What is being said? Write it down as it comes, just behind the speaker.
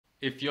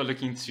If you're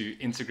looking to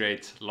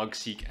integrate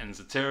Logseq and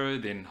Zotero,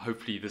 then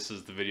hopefully this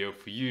is the video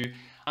for you.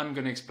 I'm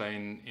going to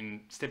explain in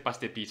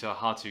step-by-step detail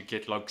how to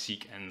get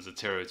Logseq and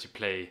Zotero to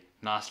play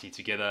nicely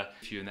together.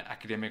 If you're in the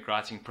academic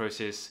writing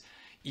process,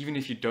 even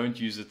if you don't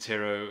use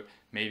Zotero,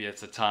 maybe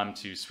it's a time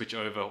to switch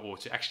over or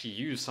to actually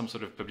use some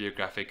sort of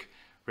bibliographic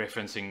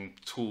referencing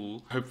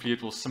tool. Hopefully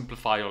it will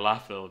simplify your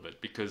life a little bit,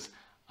 because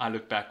I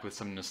look back with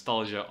some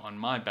nostalgia on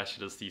my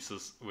bachelor's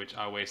thesis, which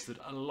I wasted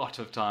a lot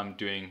of time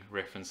doing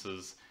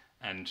references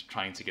and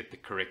trying to get the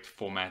correct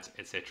format,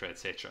 etc,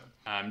 etc.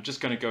 I'm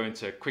just going to go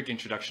into a quick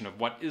introduction of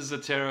what is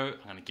Zotero.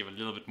 I'm going to give a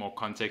little bit more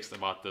context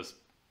about this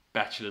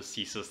bachelor's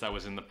thesis that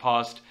was in the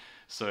past.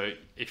 So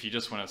if you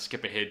just want to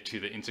skip ahead to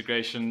the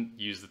integration,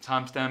 use the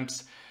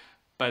timestamps.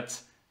 But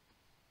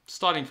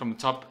starting from the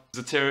top,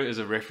 Zotero is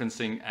a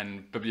referencing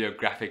and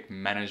bibliographic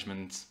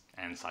management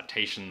and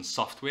citation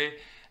software,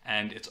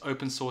 and it's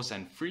open source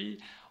and free.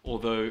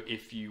 Although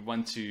if you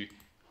want to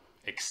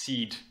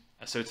exceed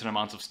a certain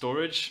amount of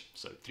storage,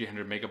 so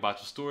 300 megabytes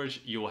of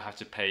storage, you will have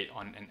to pay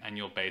on an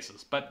annual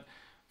basis. But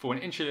for an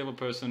entry-level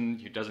person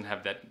who doesn't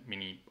have that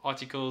many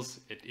articles,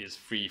 it is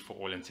free for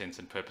all intents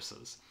and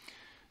purposes.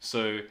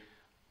 So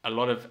a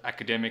lot of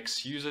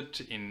academics use it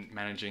in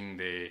managing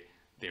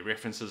their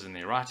references in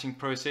their writing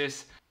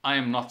process. I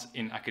am not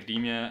in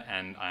academia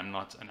and I am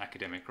not an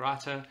academic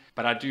writer,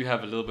 but I do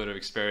have a little bit of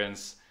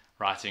experience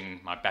writing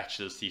my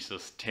bachelor's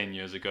thesis 10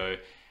 years ago.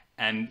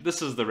 And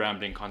this is the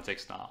rambling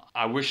context now.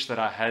 I wish that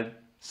I had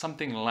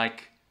something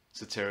like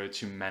Zotero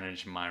to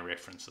manage my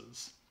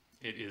references.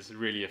 It is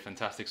really a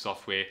fantastic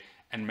software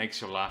and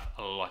makes your life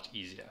a lot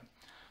easier.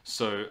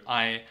 So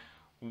I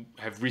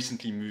have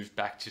recently moved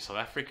back to South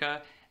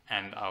Africa,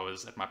 and I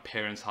was at my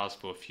parents' house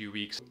for a few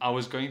weeks. I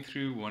was going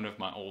through one of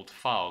my old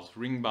files,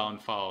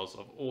 ring-bound files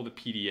of all the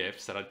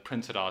PDFs that I'd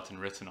printed out and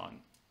written on.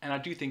 And I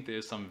do think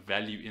there's some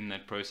value in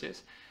that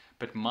process,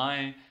 but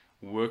my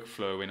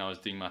workflow when I was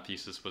doing my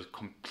thesis was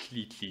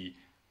completely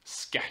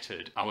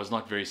scattered. I was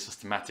not very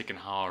systematic in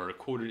how I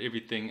recorded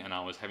everything, and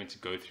I was having to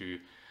go through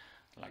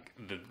like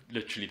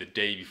literally the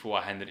day before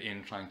I handed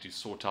in, trying to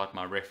sort out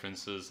my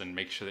references and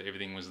make sure that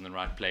everything was in the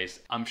right place.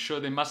 I'm sure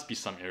there must be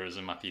some errors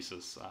in my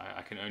thesis.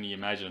 I can only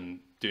imagine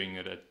doing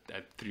it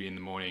at 3 in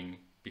the morning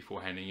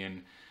before handing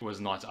in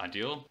was not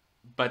ideal.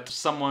 But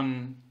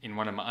someone in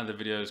one of my other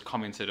videos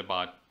commented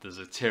about the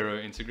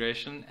Zotero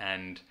integration,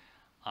 and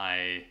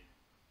I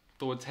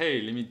thought,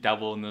 hey, let me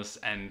dabble in this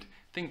and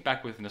think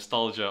back with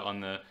nostalgia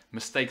on the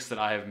mistakes that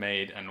I have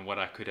made and what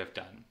I could have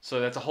done. So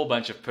that's a whole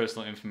bunch of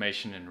personal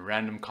information and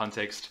random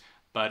context,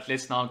 but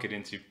let's now get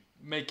into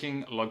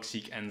making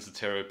Logseq and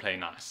Zotero play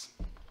nice.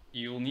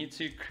 You'll need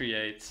to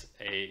create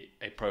a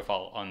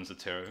profile on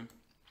Zotero,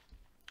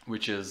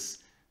 which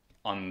is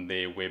on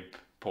their web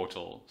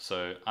portal.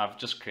 So I've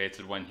just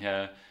created one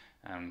here,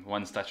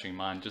 one stuttering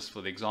mind just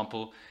for the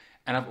example,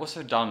 and I've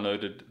also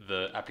downloaded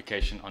the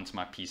application onto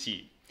my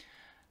PC.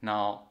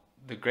 Now,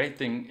 the great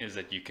thing is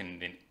that you can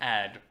then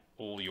add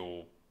all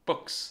your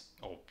books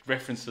or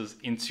references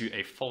into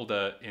a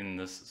folder in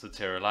this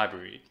Zotero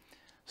library.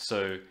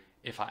 So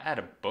if I add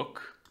a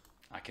book,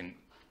 I can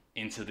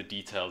enter the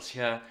details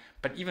here,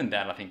 but even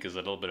that I think is a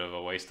little bit of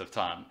a waste of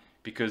time,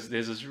 because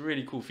there's this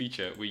really cool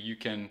feature where you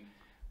can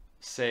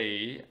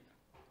say,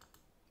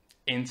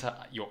 enter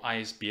your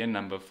ISBN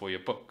number for your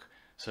book.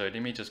 So let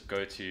me just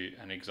go to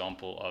an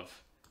example of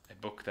a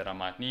book that I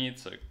might need.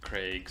 So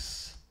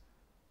Craig's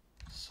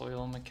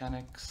Soil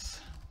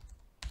Mechanics,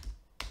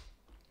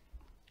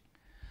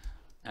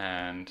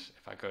 and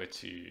if I go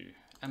to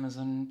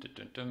Amazon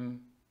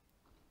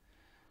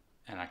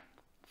and I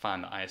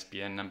find the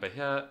ISBN number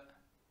here,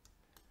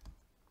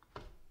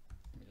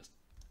 let me just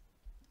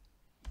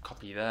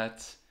copy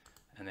that,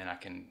 and then I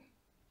can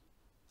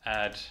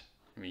add,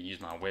 let me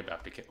use my web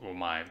application or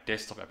my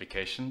desktop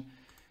application.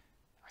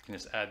 I can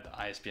just add the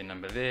ISBN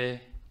number there,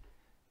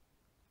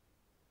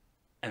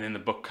 and then the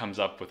book comes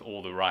up with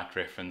all the right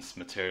reference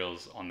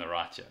materials on the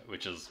right here,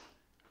 which is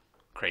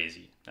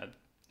crazy.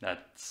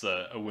 That's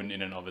a win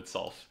in and of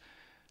itself.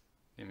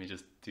 Let me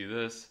just do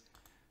this.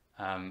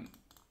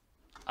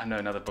 I know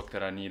another book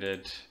that I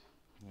needed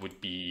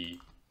would be,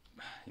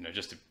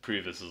 just to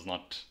prove this is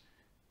not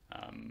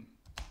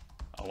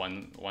a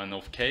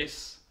one-off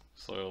case,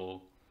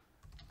 soil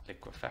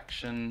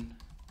liquefaction.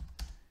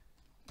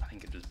 I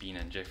think it was Bean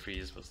and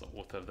Jeffries was the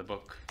author of the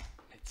book.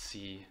 Let's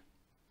see.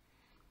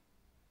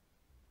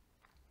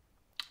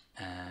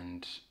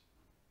 And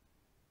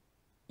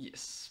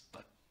yes,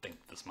 I think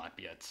this might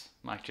be it.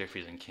 Mike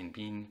Jeffries and Ken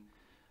Bean.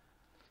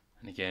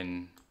 And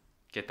again,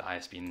 get the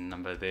ISBN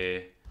number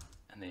there,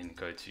 and then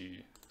go to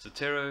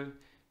Zotero,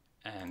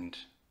 and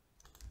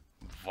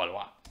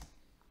voila,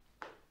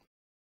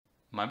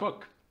 my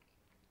book.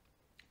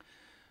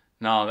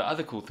 Now, the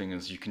other cool thing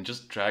is you can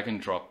just drag and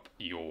drop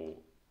your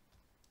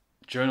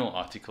journal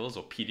articles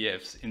or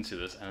PDFs into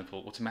this, and it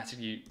will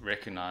automatically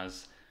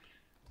recognize,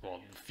 well,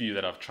 the few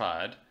that I've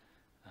tried.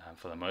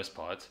 For the most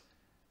part.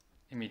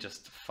 Let me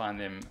just find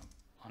them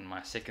on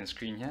my second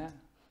screen here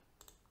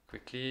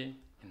quickly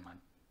in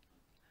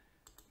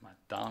my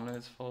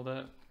downloads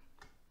folder.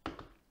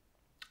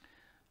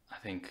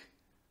 think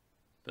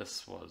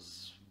this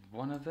was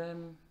one of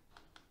them.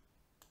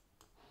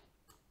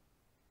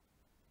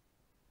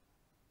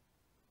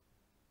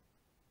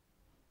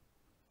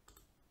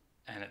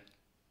 And it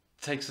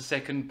takes a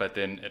second, but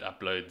then it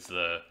uploads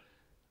the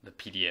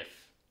PDF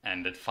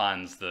and it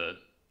finds the,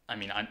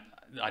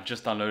 I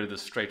just downloaded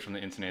this straight from the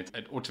internet.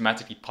 It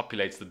automatically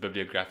populates the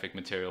bibliographic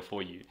material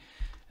for you.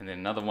 And then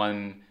another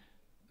one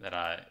that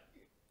I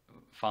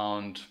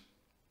found,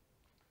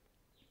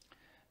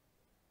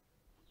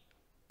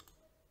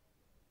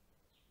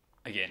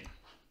 again,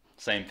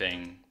 same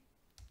thing.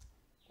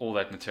 All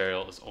that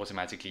material is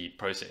automatically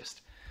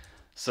processed.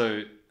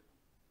 So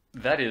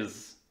that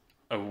is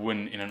a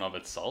win in and of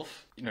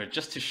itself.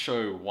 Just to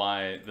show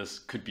why this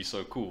could be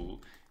so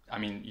cool.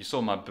 You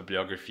saw my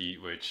bibliography,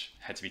 which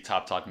had to be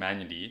typed out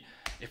manually.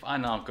 If I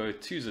now go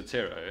to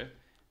Zotero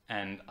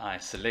and I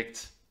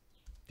select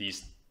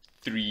these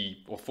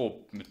 3 or 4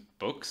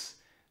 books,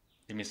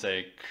 let me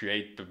say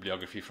create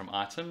bibliography from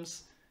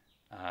items.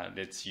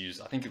 Let's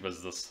use, I think it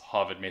was this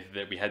Harvard method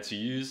that we had to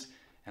use.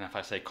 And if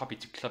I say copy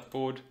to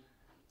clipboard,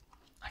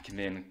 I can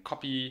then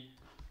copy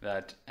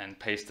that and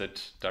paste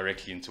it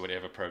directly into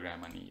whatever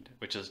program I need,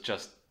 which is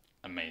just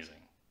amazing.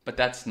 But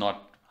that's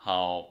not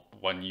how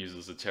one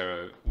uses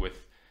Zotero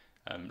with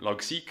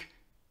Logseq.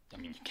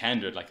 You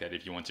can do it like that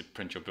if you want to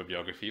print your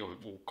bibliography or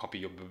copy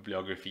your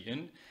bibliography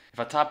in. If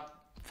I type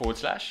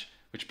 /,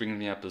 which brings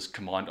me up as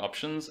command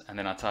options, and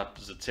then I type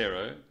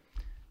Zotero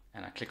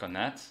and I click on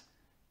that,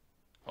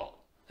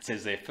 well, it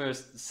says there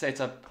first set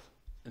up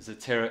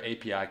Zotero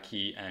API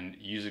key and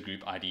user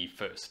group ID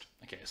first.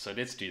 Okay, so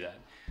let's do that.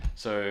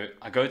 So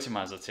I go to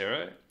my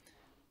Zotero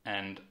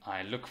and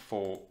I look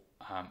for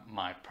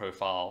my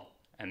profile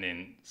and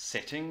then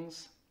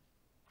settings,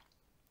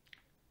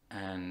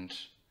 and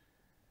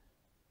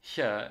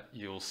here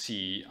you'll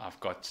see I've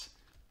got,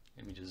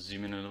 let me just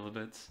zoom in a little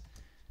bit,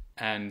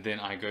 and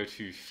then I go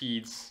to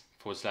feeds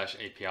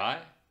 /API,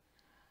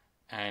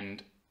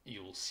 and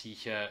you'll see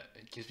here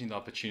it gives me the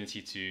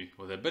opportunity to,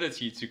 or the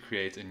ability to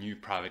create a new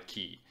private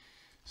key.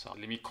 So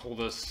let me call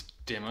this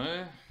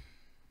demo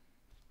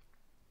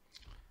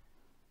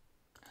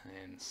and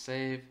then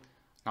save.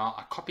 Now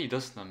I copy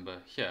this number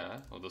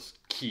here, or this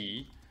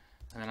key,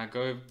 and then I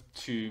go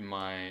to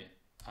my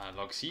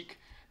Logseq.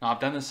 Now I've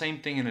done the same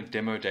thing in a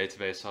demo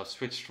database, so I've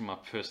switched from my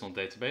personal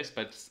database,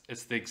 but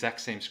it's the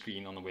exact same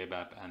screen on the web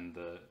app and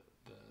the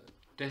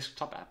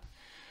desktop app.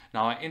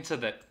 Now I enter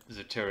that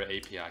Zotero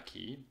API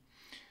key,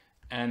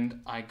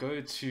 and I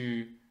go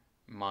to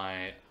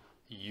my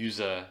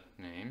user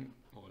name,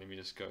 or let me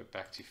just go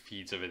back to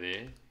feeds over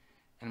there,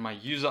 and my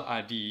user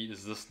ID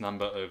is this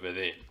number over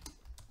there.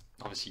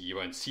 Obviously you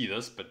won't see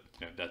this, but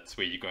that's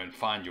where you go and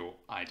find your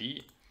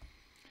ID.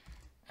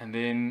 And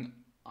then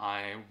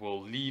I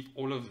will leave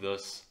all of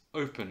this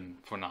open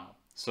for now.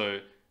 So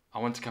I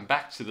want to come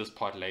back to this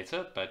part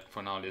later, but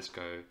for now let's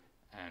go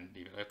and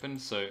leave it open.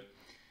 So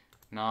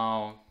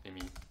now let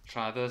me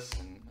try this,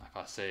 and if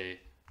I say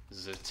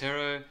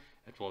Zotero,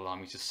 it will allow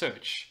me to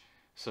search.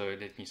 So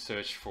let me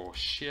search for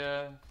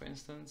shear, for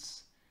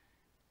instance,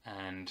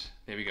 and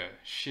there we go,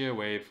 shear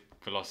wave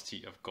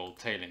velocity of gold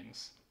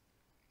tailings.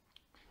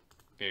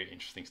 Very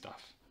interesting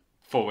stuff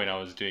for when I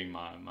was doing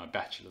my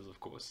bachelor's, of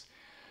course.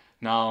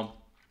 Now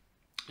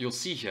you'll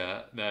see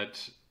here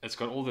that it's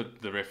got all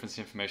the reference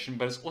information,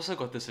 but it's also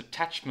got this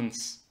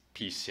attachments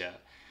piece here.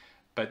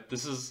 But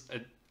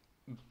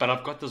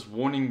I've got this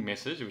warning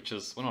message, which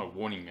is, well, not a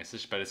warning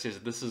message, but it says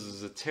this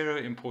is a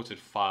Zotero imported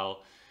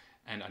file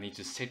and I need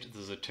to set the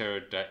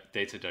Zotero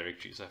data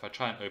directory. So if I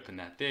try and open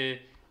that there,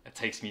 it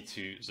takes me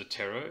to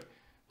Zotero,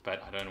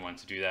 but I don't want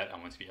to do that. I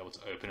want to be able to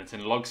open it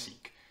in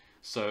Logseq.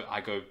 So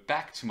I go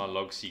back to my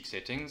Logseq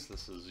settings.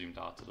 This is zoomed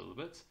out a little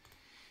bit.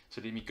 So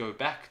let me go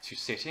back to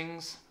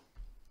settings,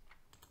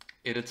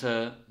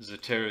 editor,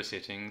 Zotero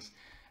settings,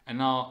 and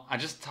now I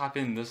just type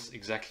in this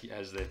exactly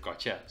as they've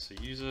got here. So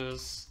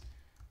users,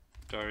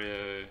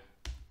 Dario,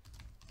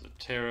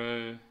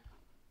 Zotero,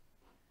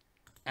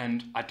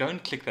 and I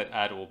don't click that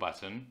add all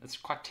button. It's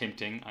quite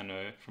tempting, I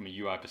know, from a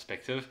UI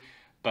perspective,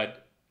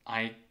 but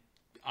I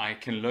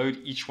can load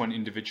each one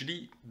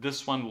individually.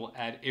 This one will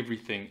add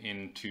everything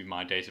into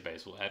my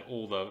database. Will add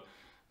all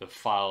the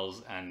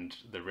files and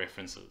the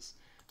references.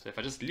 So if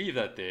I just leave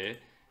that there,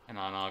 and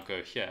I now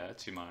go here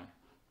to my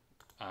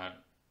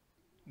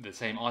the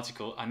same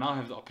article, I now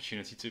have the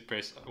opportunity to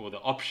press, or the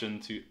option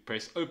to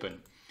press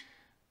open.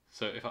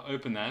 So if I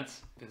open that,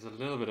 there's a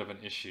little bit of an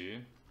issue.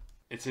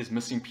 It says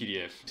missing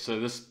PDF. So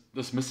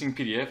this missing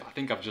PDF, I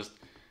think I've just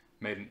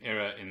made an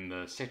error in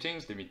the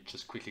settings. Let me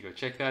just quickly go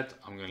check that.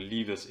 I'm going to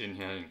leave this in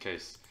here in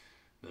case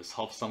this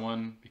helps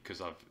someone,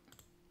 because I've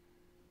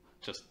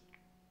just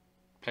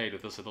played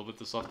with this a little bit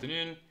this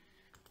afternoon.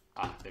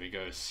 There we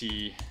go.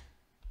 See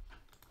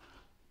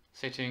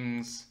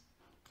settings.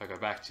 If I go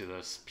back to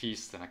this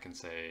piece, then I can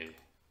say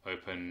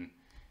open.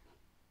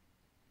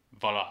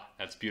 Voila,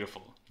 that's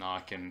beautiful. Now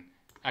I can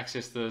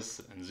access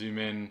this and zoom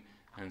in,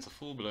 and it's a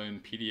full-blown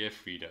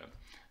PDF reader.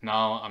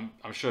 Now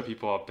I'm sure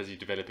people are busy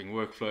developing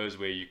workflows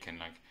where you can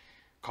like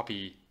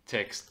copy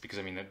text, because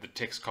I mean the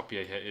text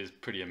copier here is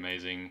pretty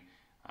amazing.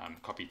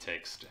 Copy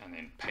text and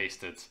then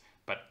paste it,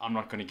 but I'm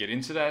not going to get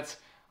into that.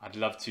 I'd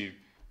love to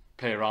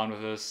play around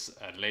with this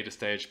at a later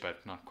stage,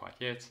 but not quite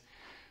yet.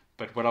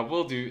 But what I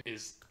will do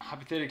is,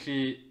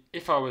 hypothetically,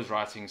 if I was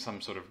writing some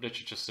sort of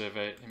literature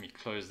survey, let me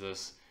close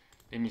this.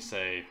 Let me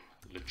say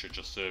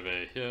literature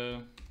survey here.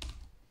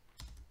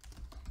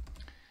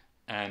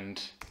 And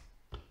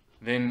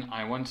then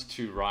I want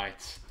to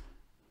write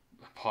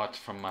a part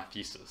from my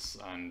thesis.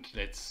 And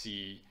let's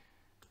see,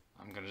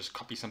 I'm going to just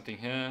copy something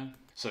here.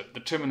 So the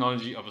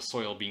terminology of a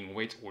soil being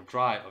wet or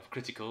dry of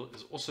critical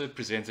is also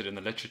presented in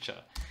the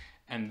literature.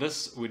 And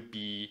this would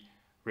be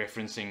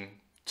referencing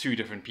two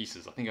different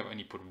pieces. I think I've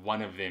only put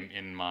one of them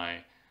in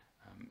my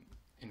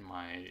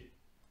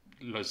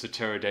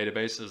Zotero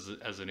database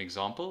as an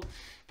example,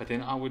 but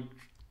then I would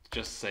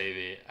just say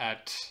there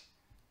at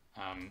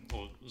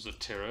or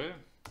Zotero,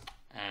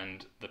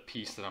 and the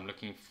piece that I'm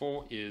looking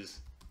for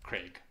is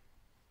Craig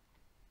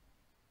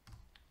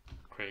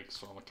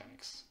soil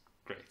mechanics.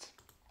 Great.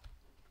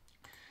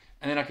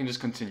 And then I can just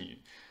continue.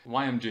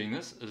 Why I'm doing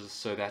this is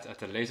so that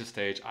at a later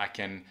stage I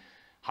can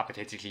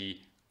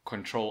hypothetically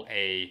Control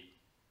A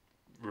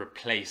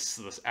replace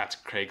this at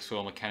Craig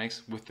soil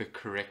mechanics with the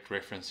correct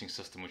referencing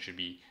system, which would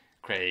be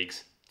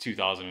Craig's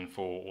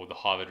 2004 or the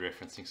Harvard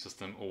referencing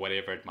system or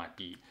whatever it might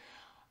be.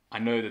 I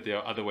know that there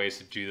are other ways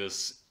to do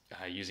this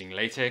using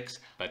LaTeX,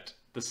 but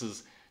this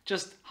is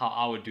just how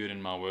I would do it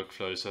in my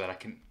workflow so that I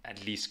can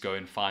at least go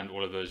and find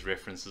all of those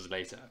references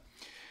later.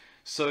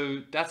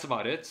 So that's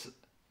about it.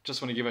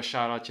 Just want to give a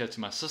shout out here to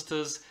my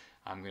sisters.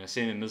 I'm going to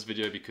send in this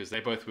video because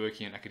they're both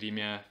working in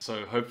academia.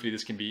 So hopefully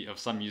this can be of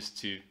some use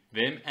to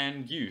them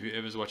and you,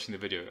 whoever's watching the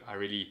video. I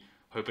really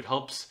hope it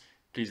helps.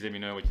 Please let me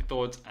know what you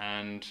thought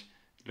and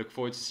look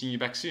forward to seeing you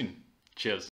back soon. Cheers.